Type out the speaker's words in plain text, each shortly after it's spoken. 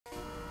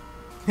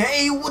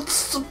Hey,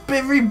 what's up,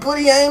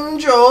 everybody? I'm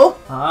Joel.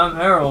 I'm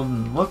Harold,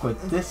 and look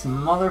what this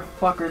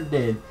motherfucker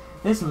did.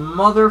 This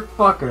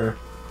motherfucker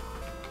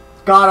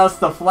got us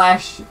the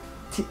Flash.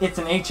 It's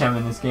an HM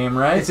in this game,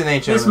 right? It's an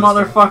HM. This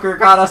motherfucker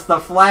got us the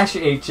Flash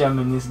HM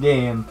in this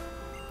game.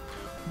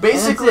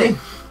 Basically,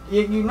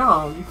 you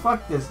know, you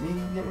fuck this.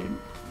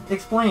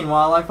 Explain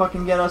while I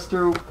fucking get us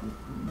through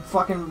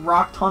fucking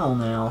Rock Tunnel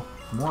now.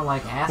 More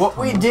like ass what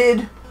tunnel. we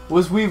did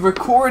was we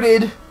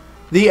recorded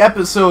the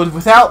episode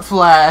without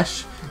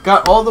Flash,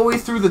 got all the way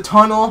through the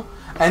tunnel,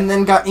 and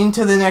then got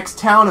into the next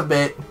town a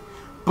bit.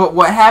 But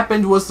what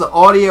happened was the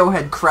audio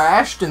had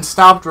crashed and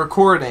stopped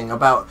recording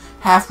about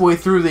halfway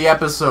through the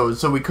episode,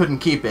 so we couldn't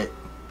keep it.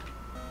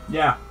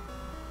 Yeah.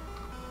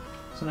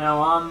 So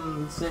now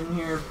I'm sitting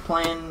here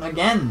playing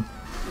again.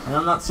 And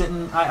I'm not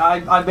sitting...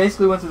 I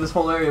basically went through this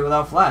whole area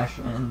without Flash,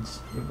 and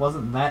it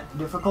wasn't that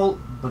difficult,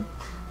 but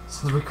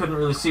since we couldn't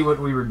really see what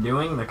we were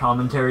doing, the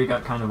commentary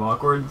got kind of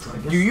awkward, so I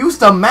guess... You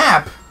used a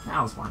map!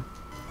 That was fun.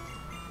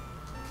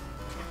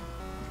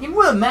 Even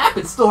with a map,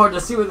 it's still hard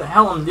to see what the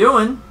hell I'm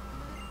doing.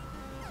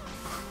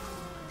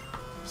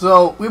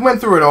 So, we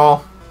went through it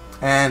all,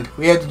 and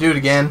we had to do it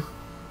again.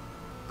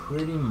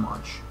 Pretty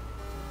much.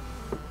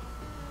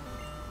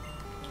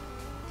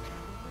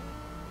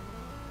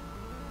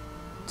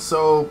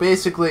 So,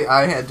 basically,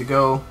 I had to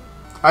go.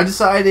 I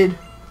decided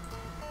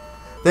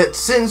that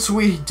since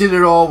we did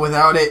it all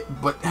without it,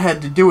 but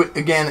had to do it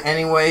again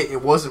anyway,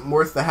 it wasn't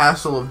worth the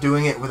hassle of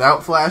doing it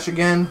without Flash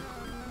again.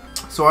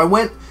 So I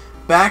went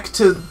back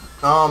to,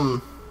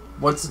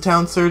 what's the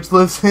town Surge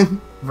lives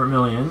in?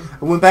 Vermilion.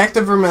 I went back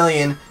to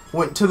Vermilion,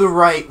 went to the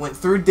right, went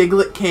through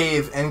Diglett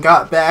Cave, and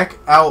got back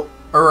out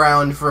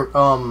around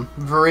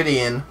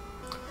Viridian.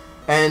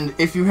 And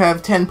if you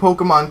have 10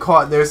 Pokemon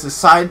caught, there's a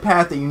side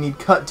path that you need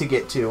cut to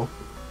get to.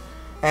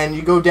 And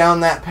you go down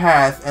that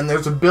path, and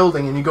there's a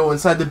building, and you go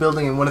inside the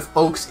building, and one of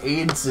Oak's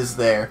aides is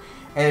there.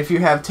 And if you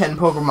have 10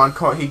 Pokemon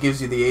caught, he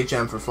gives you the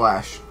HM for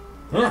Flash.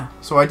 Yeah.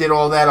 So I did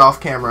all that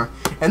off camera.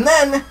 And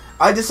then,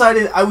 I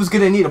decided I was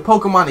going to need a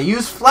Pokemon to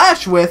use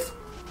Flash with.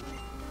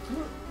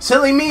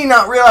 Silly me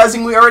not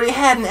realizing we already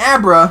had an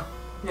Abra.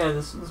 Yeah,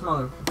 this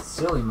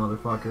silly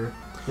motherfucker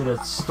did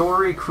a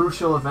story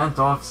crucial event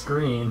off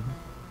screen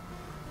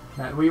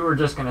that we were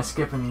just gonna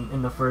skip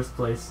in the first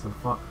place,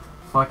 so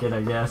fuck it,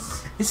 I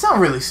guess. It's not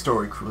really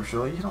story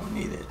crucial, you don't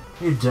need it.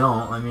 You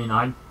don't, I mean,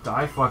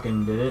 I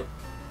fucking did it.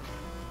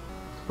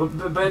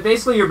 But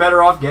basically you're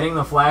better off getting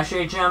the Flash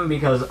HM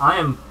because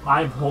I'm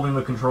holding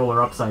the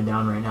controller upside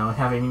down right now and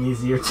having an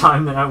easier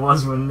time than I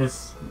was when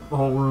this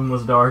whole room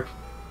was dark.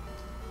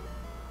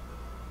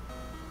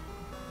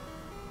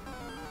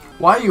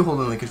 Why are you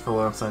holding the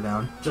controller upside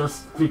down?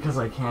 Just because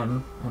I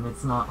can, and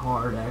it's not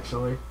hard,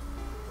 actually.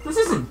 This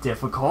isn't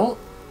difficult.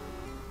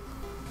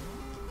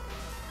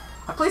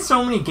 I play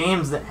so many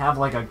games that have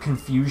like a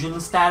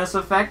confusion status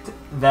effect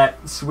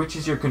that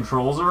switches your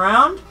controls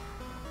around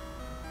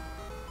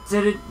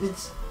that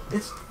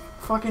it's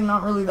fucking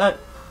not really that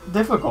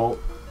difficult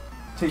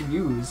to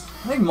use.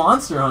 I think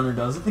Monster Hunter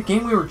does it. The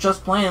game we were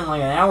just playing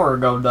like an hour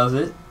ago does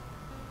it.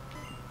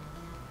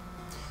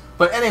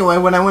 But anyway,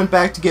 when I went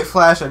back to get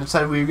Flash, I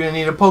decided we were going to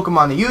need a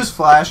Pokemon to use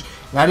Flash,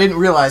 and I didn't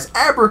realize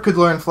Abra could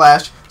learn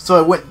Flash, so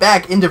I went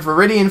back into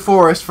Viridian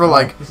Forest for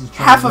like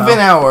half of an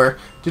hour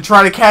to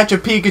try to catch a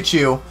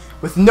Pikachu,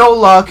 with no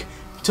luck,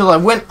 till I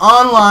went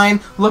online,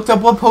 looked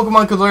up what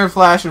Pokemon could learn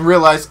Flash, and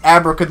realized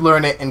Abra could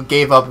learn it, and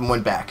gave up and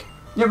went back.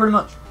 Yeah, pretty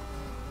much.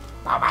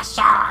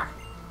 Bulbasaur!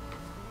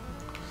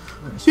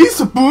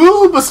 He's a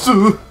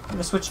Bulbasaur! I'm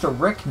gonna switch to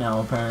Rick now,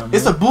 apparently.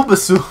 It's a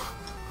Bulbasaur.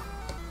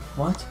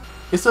 What?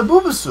 It's a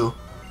Bulbasaur.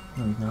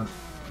 No, he's not.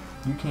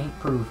 You can't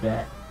prove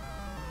that.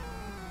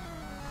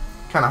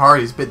 Kinda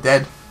hard, he's a bit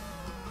dead.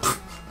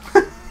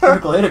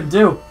 Critical hit him,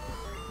 too.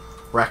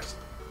 Wrecked.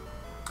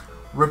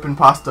 Rippin'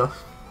 pasta.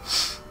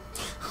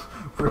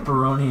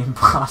 Ripperoni and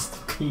Pasta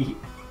Pete.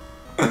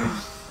 I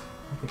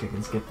think I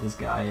can skip this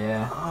guy,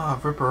 yeah. Ah,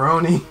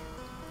 Ripperoni.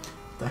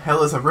 The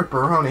hell is a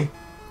Ripperoni?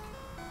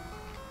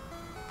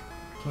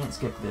 Can't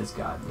skip this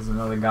guy. There's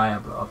another guy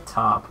up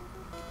top.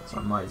 So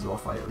I might as well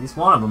fight at least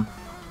one of them.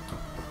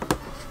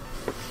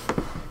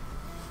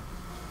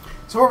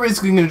 So we're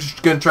basically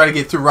gonna try to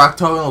get through Rock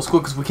Tunnel as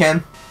quick as we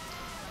can.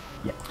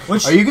 Yeah.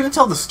 Are you gonna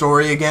tell the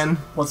story again?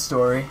 What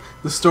story?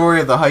 The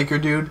story of the hiker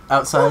dude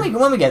outside?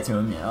 Let me get to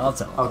him, yeah. I'll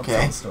tell him. Okay. I'll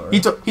tell the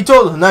story. He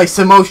told a nice,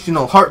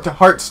 emotional,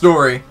 heart-to-heart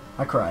story.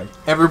 I cried.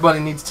 Everybody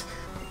needs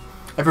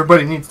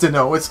to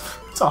know. It's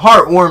a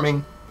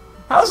heartwarming.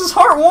 How's this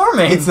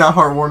heartwarming? It's not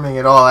heartwarming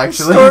at all,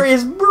 actually. The story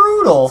is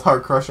brutal. It's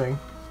heart-crushing.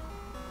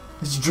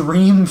 It's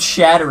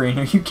dream-shattering.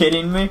 Are you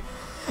kidding me?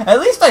 At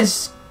least I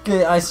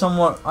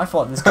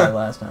fought this guy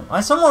last time.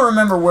 I somewhat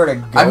remember where to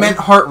go. I meant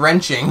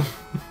heart-wrenching.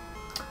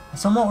 I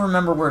somewhat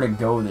remember where to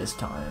go this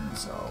time,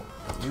 so...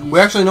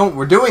 We actually know what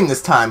we're doing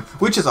this time,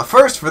 which is a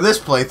first for this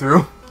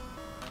playthrough.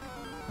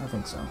 I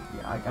think so.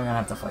 Yeah, I'm gonna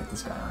have to fight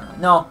this guy, aren't I?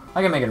 No,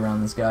 I can make it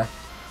around this guy.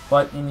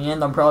 But in the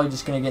end, I'm probably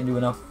just gonna get into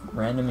enough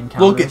random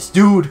encounters. Look, it's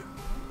dude.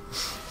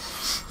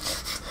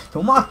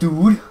 Don't mock,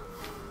 dude.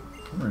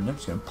 I'm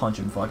just gonna punch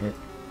him, fuck it.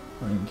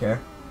 I don't even care.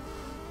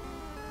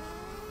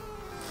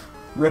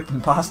 Rip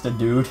Impasta,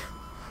 dude.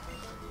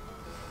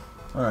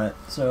 Alright,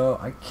 so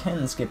I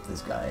can skip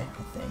this guy,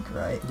 I think,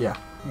 right? Yeah.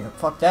 Yeah,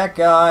 fuck that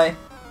guy.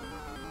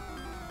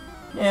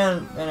 Yeah,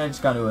 and I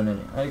just got into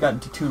I got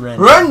into 2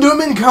 random.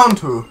 Random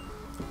encounter!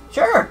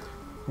 Sure!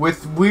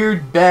 With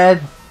weird,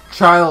 bad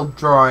child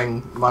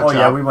drawing Machop. Oh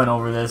yeah, we went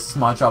over this.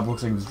 Machop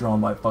looks like it was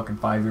drawn by a fucking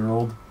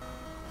 5-year-old.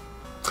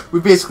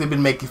 We've basically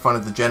been making fun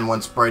of the Gen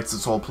 1 sprites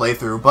this whole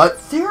playthrough,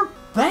 but They're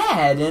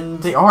bad,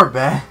 and they are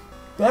bad.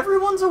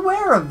 everyone's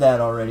aware of that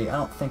already. I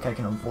don't think I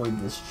can avoid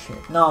this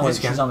chick. No, Yes, wait,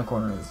 you can. she's on the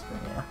corner of the screen,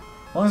 yeah.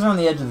 As long as they're on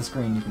the edge of the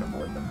screen, you can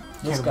avoid them.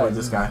 Can't avoid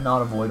this guy.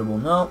 Not avoidable,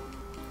 no.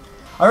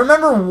 I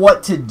remember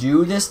what to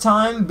do this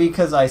time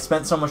because I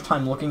spent so much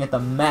time looking at the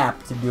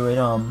map to do it,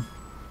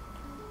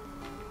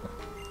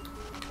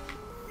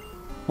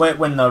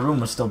 when the room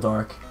was still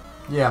dark.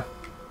 Yeah.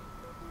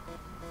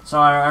 So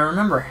I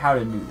remember how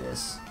to do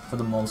this, for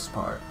the most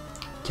part.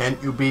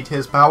 Can't you beat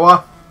his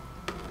power?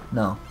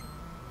 No.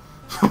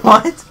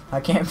 What? I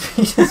can't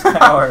beat his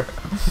power.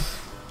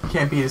 You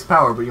can't beat his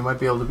power, but you might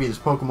be able to beat his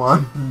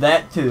Pokemon.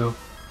 That too.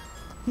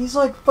 He's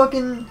like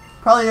fucking,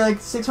 probably like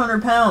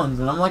 600 pounds,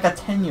 and I'm like a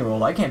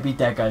 10-year-old. I can't beat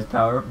that guy's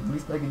power. At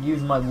least I could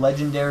use my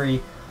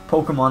legendary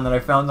Pokemon that I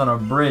found on a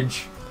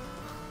bridge.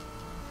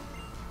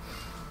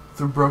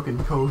 Through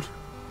broken code.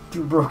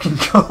 Through broken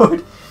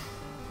code.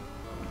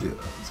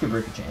 Let's give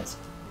Rick a chance.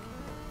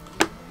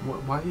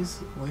 Why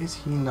is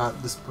he not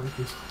displaying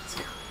his...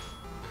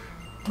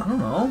 I don't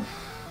know.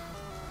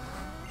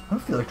 I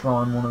don't feel like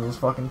drawing one of those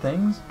fucking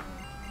things.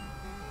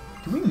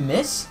 Do we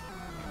miss?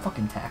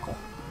 Fucking tackle.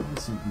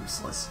 This is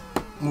useless.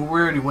 Well, we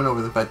already went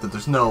over the fact that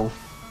there's no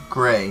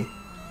gray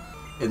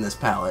in this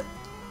palette.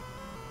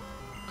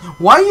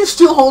 Why are you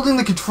still holding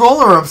the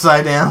controller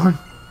upside down?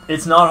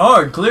 It's not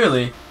hard,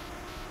 clearly.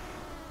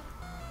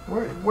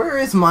 Where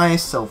is my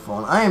cell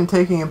phone? I am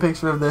taking a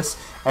picture of this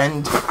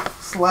and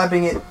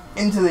slapping it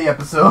into the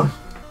episode.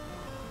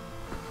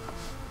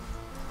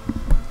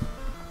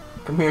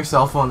 Come here,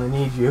 cell phone, I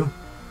need you.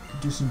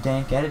 Do some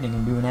dank editing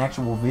and do an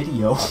actual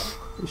video.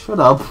 Shut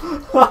up.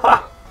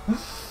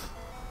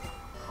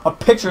 A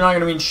picture not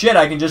gonna mean shit.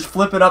 I can just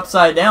flip it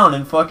upside down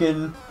and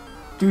fucking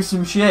do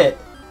some shit.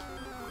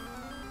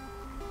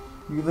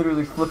 You can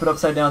literally flip it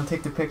upside down,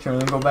 take the picture,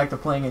 and then go back to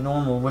playing it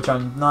normal, which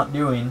I'm not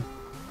doing.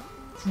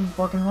 It's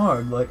fucking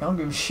hard. Like, I don't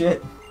give a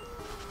shit.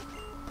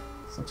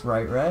 This looks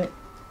right?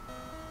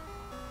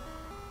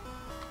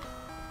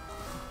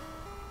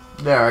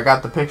 There, I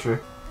got the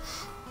picture.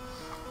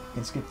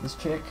 Can skip this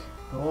chick.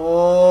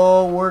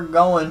 Oh, we're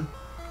going.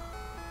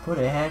 Put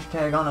a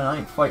hashtag on it. I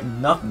ain't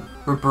fighting nothing.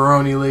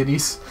 Ripperoni,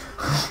 ladies.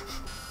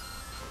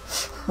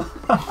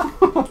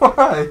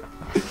 Why?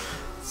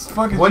 It's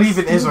fucking What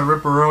even is a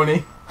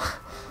ripperoni?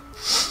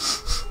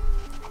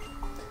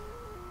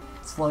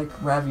 It's like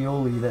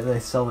ravioli that they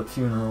sell at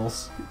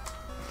funerals.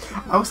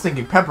 I was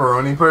thinking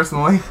pepperoni,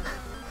 personally.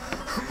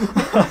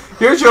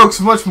 Your joke's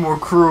much more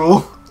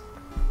cruel.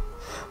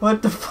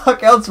 What the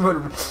fuck else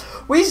would...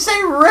 We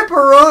say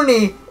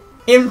ripperoni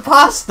in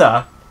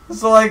pasta!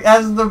 So, like,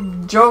 as the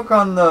joke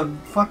on the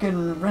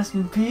fucking rest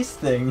in peace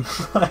thing.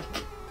 Like...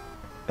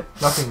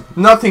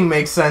 Nothing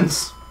makes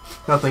sense.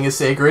 Nothing is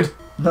sacred.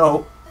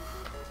 No.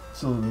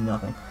 Absolutely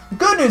nothing. The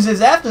good news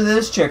is, after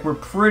this chick, we're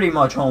pretty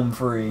much home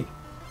free.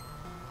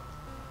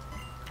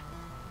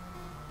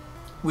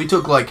 We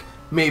took, like,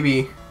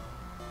 maybe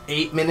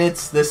 8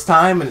 minutes this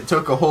time, and it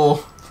took a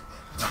whole...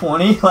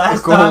 20 last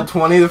took a whole time?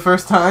 20 the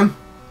first time.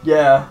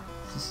 Yeah.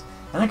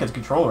 I think it's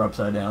controller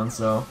upside down,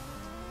 so...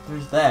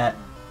 There's that.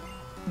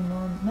 You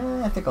know,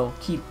 nah, I think I'll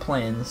keep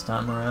playing this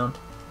time around.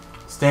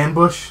 Stan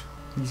Bush.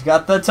 He's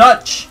got the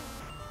touch!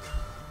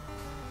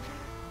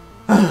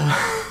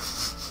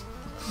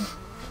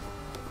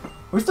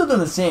 We're still doing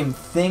the same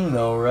thing,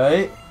 though,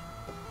 right?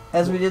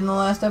 As we did in the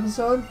last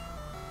episode?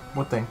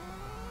 What thing?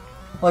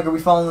 Like, are we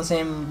following the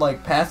same,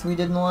 like, path we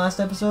did in the last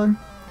episode?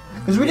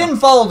 Because we didn't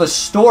follow the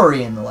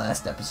story in the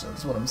last episode,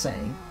 is what I'm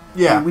saying.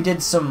 Yeah. We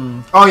did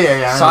some Oh,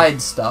 yeah.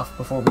 side stuff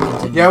before we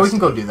continued. Yeah, we can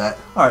go do that.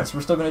 Alright, so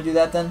we're still going to do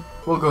that then?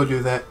 We'll go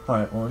do that.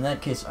 Alright, well, in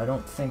that case, I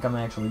don't think I'm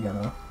actually going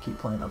to keep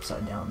playing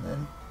upside down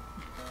then.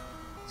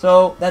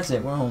 So, that's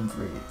it. We're home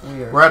free.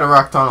 We're at a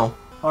rock tunnel.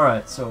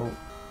 Alright, so...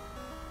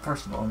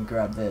 First of all, let me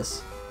grab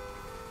this.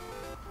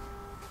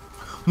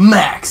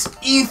 Max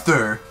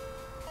Ether!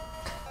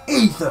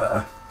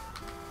 Ether!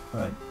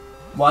 Alright.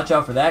 Watch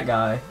out for that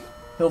guy.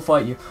 He'll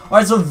fight you.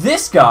 Alright, so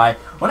this guy,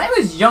 when I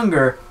was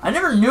younger, I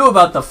never knew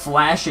about the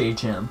Flash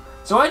HM.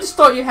 So I just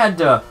thought you had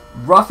to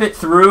rough it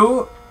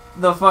through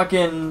the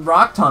fucking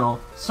rock tunnel.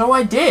 So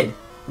I did.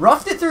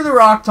 Roughed it through the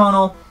rock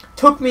tunnel.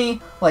 Took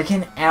me like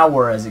an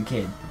hour as a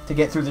kid to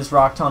get through this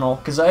rock tunnel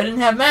because I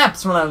didn't have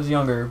maps when I was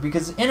younger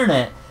because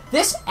internet.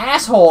 This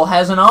asshole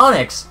has an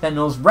Onix that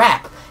knows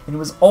rap, and it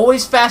was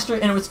always faster,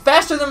 and it was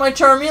faster than my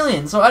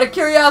Charmeleon. So out of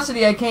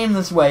curiosity, I came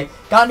this way,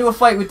 got into a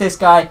fight with this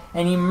guy,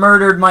 and he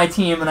murdered my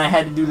team, and I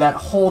had to do that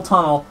whole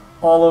tunnel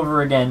all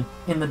over again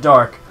in the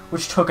dark,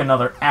 which took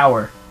another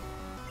hour.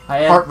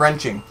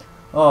 Heart-wrenching.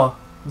 Oh,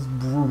 It was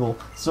brutal.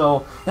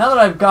 So, now that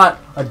I've got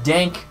a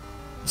dank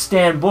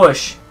Stan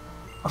Bush,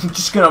 I'm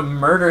just gonna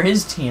murder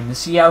his team to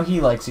see how he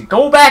likes it.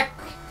 Go back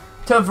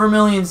to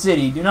Vermilion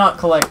City. Do not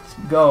collect.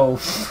 Go.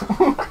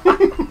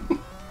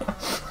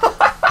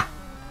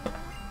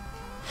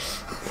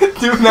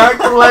 Do not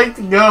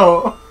collect.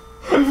 Go.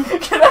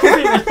 Can I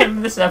read the name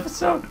of this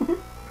episode?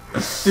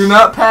 Do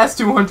not pass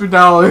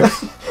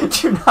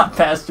 $200. Do not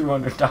pass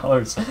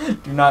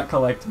 $200. Do not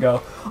collect.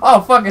 Go.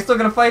 Oh fuck! I still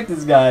gotta fight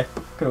this guy.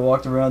 Could have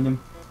walked around him.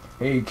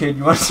 Hey kid,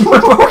 you want to see my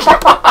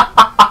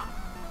Pokemon?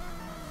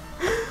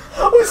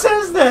 Who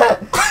says that?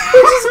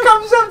 Who just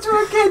comes up to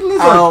a kid and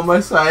is Ow, like, my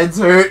sides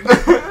hurt.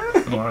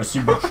 "You want to see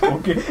my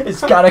Pokemon?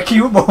 It's got a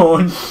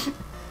Cubone."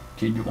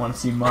 Kid, you want to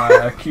see my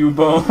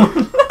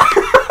Cubone?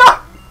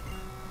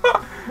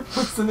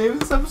 What's the name of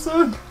this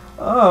episode?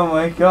 Oh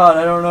my god,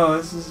 I don't know.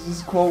 This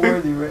is quote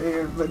worthy right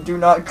here. But do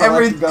not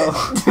collect. Go.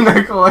 Do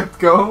not collect.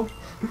 Go.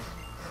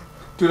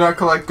 Do not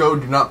collect. Go.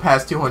 Do not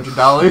pass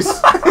 $200.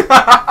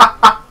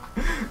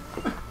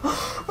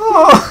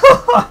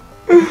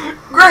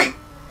 Great.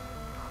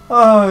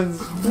 Oh,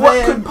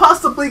 What could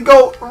possibly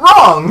go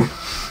wrong?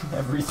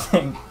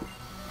 everything.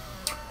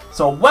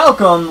 So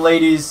welcome,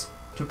 ladies,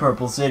 to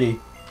Purple City.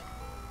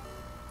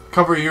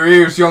 Cover your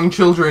ears, young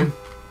children.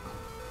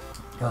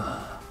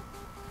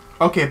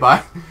 Okay,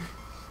 bye.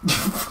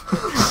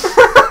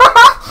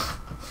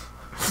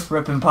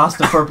 Ripping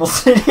pasta, Purple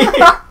City.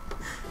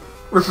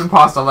 Ripping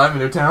pasta,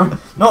 Lavender Town.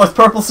 No, it's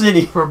Purple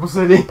City. Purple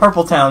City.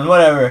 Purple Town,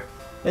 whatever.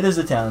 It is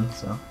a town,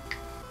 so.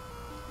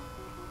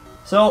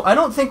 So, I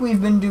don't think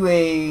we've been to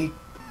a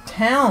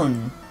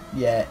town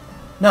yet.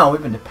 No,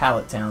 we've been to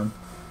Pallet Town.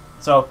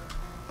 So,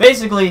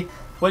 basically,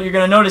 what you're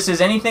going to notice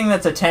is anything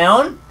that's a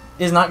town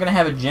is not going to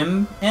have a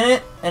gym in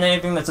it, and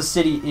anything that's a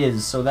city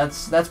is. So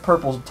that's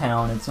Purple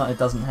Town. It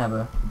doesn't have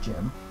a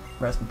gym.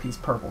 Rest in peace,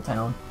 Purple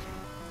Town.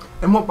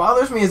 And what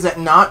bothers me is that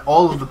not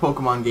all of the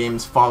Pokemon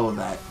games follow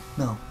that.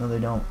 No, they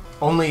don't.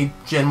 Only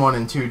Gen 1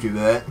 and 2 do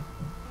that.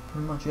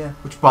 Pretty much, yeah.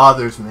 Which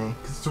bothers me,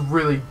 because it's a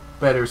really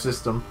better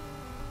system.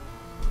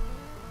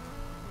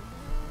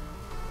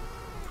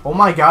 Oh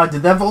my god,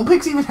 did that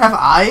Vulpix even have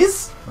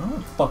eyes? I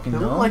don't fucking They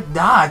know. look like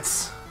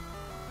dots.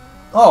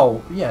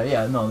 Oh,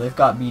 yeah, no, they've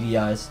got beady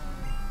eyes.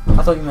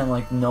 I thought you meant,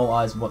 like, no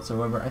eyes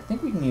whatsoever. I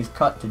think we can use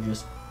Cut to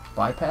just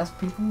bypass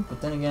people,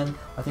 but then again,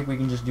 I think we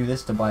can just do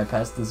this to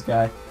bypass this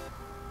guy.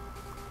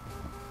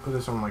 Put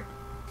this one, like,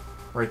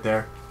 right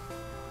there.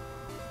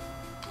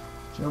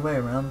 There's no way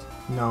around.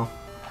 No.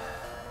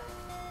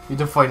 You have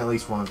to fight at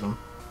least one of them.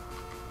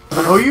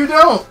 Oh, you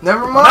don't!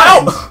 Never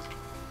mind! No!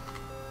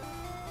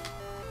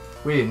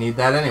 We didn't need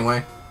that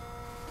anyway.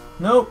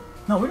 Nope.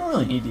 No, we don't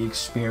really need the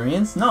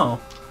experience. No.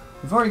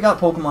 We've already got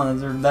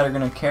Pokemon that are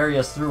going to carry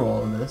us through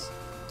all of this.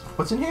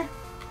 What's in here?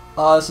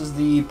 This is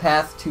the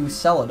path to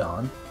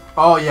Celadon.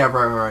 Oh, yeah,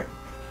 right.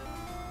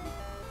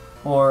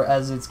 Or,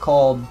 as it's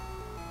called,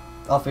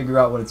 I'll figure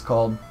out what it's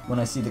called when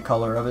I see the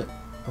color of it,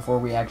 before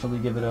we actually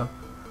give it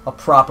a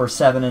proper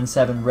 7 and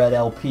 7 Red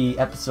LP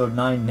Episode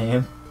 9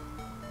 name.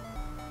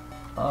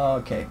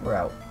 Okay, we're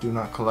out. Do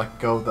not collect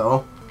Go,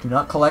 though. Do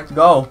not collect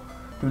Go.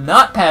 Do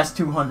not pass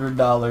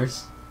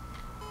 $200.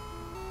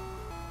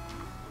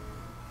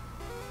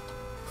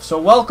 So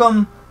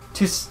welcome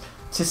to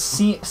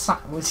Teal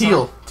City.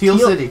 Teal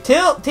City.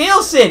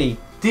 Teal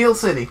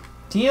City.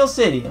 Teal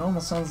City. It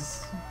almost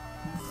sounds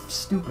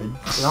stupid.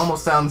 It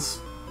almost sounds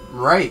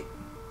right.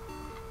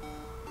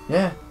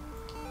 Yeah.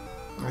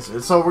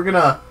 So we're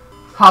gonna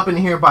hop in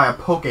here by a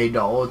Poke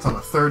Doll. It's on the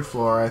 3rd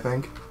floor, I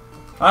think.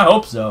 I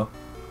hope so.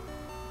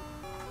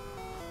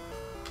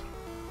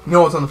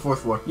 No, it's on the 4th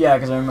floor. Yeah,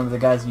 because I remember the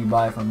guys you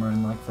buy from are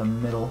in like the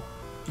middle.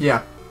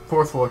 Yeah,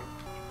 4th floor.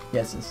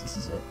 Yes, this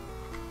is it.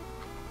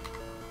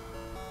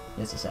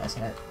 Yes, this ass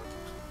hat.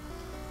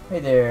 Hey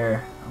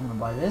there. I'm gonna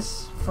buy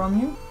this from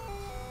you.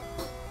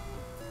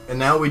 And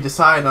now we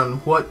decide on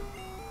what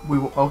we...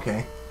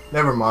 Okay,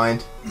 never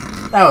mind.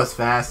 That was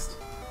fast.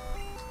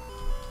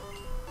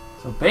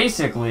 So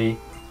basically,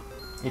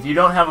 if you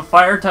don't have a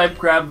fire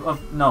type,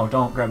 no,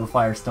 don't grab a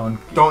Firestone.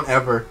 Don't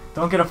ever.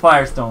 Don't get a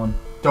Firestone.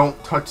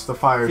 Don't touch the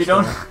fire If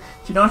stone.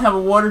 you don't have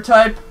a water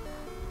type,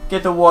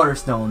 get the Water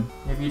Stone.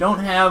 If you don't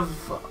have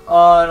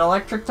an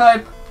electric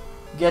type,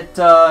 get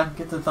the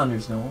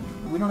Thunderstone.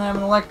 We don't have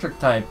an electric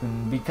type,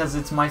 and because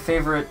it's my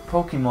favorite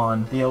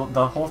Pokemon,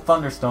 the whole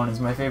Thunderstone is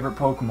my favorite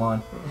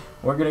Pokemon.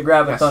 We're gonna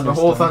grab a Yes, Thunderstone. the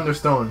whole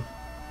Thunderstone.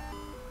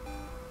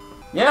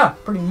 Yeah,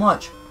 pretty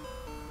much.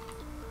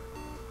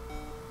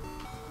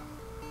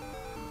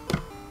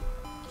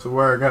 So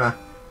we're gonna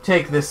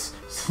take this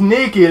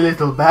sneaky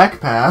little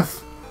back path.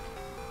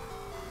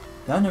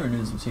 I never knew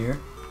this was here.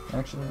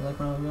 Actually, like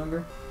when I was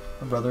younger,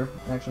 my brother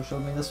actually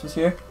showed me this was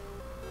here.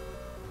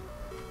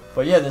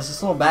 But yeah, there's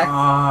this little back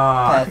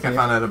I path think I here.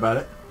 found out about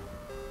it.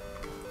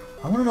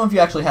 I want to know if you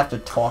actually have to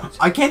talk.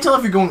 I can't tell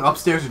if you're going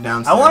upstairs or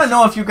downstairs. I want to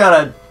know if you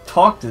gotta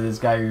talk to this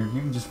guy, or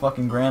you can just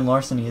fucking grand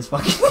larceny his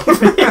fucking.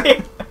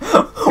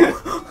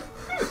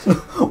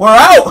 We're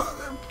out.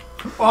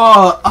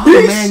 Oh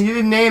man, you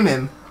didn't name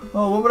him.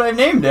 Oh, what would I have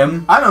named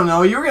him? I don't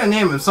know. You were gonna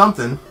name him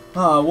something.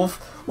 We'll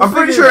I'm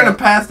pretty figure sure it in a out.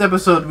 past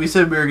episode we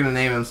said we were gonna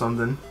name him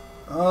something.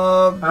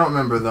 I don't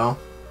remember though.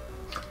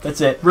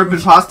 That's it. Rip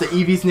and Pasta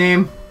Eevee's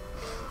name,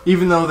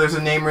 even though there's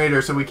a name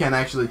raider, so we can't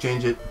actually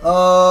change it.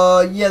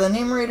 Yeah, the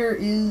name raider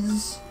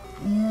is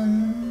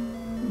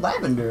in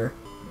Lavender,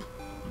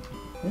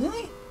 isn't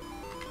he?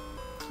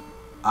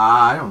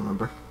 I don't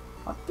remember.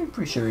 I'm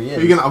pretty sure he is.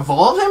 Are you gonna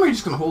evolve him or are you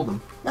just gonna hold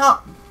him? No.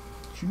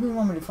 Do you really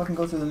want me to fucking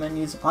go through the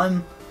menus?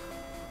 I'm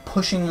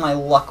pushing my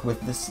luck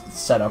with this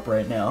setup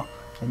right now.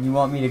 And you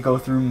want me to go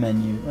through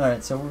menus.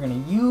 Alright, so we're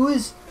going to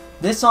use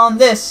this on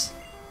this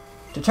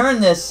to turn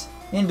this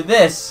into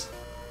this.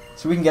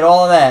 So we can get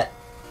all of that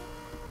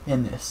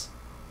in this.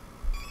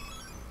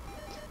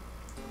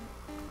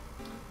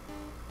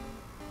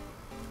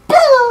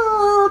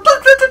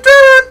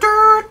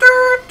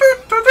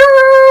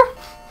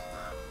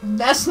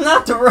 That's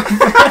not the right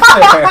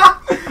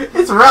answer.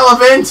 It's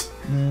relevant!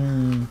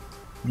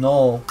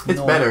 No. It's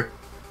no. better.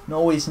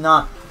 No, he's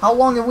not. How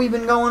long have we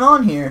been going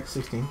on here?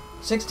 16.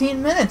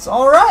 16 minutes.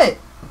 All right.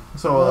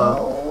 So,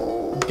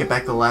 Well, get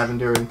back to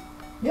Lavender and...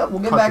 yep, we'll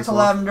get cut back this to off.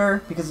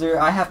 Lavender because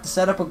I have to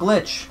set up a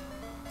glitch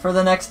for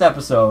the next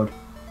episode.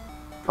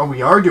 Oh,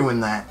 we are doing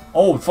that.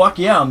 Oh, fuck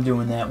yeah, I'm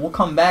doing that. We'll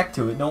come back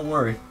to it. Don't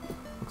worry.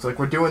 Looks like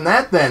we're doing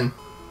that then.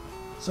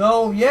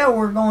 So, yeah,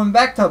 we're going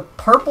back to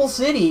Purple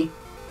City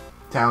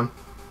Town.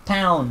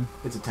 Town.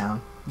 It's a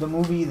town. The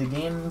movie, the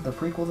game, the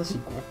prequel, the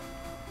sequel.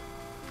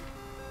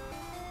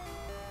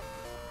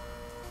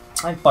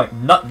 I ain't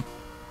fighting nothing.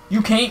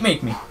 You can't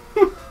make me.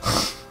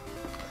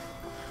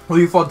 Well,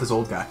 you fought this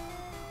old guy.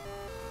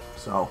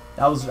 So.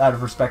 That was out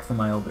of respect for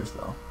my elders,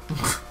 though.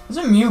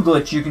 There's a Mew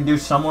glitch you can do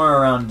somewhere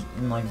around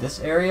in, like,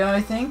 this area,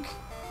 I think.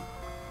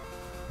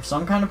 Or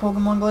some kind of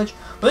Pokemon glitch.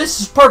 But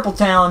this is Purple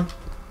Town,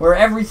 where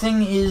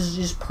everything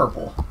is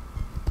purple.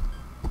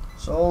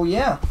 So,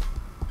 yeah.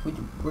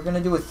 We're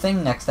gonna do a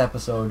thing next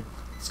episode.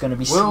 It's gonna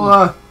be sweet.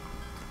 We'll,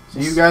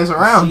 see you guys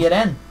around. See you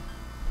then.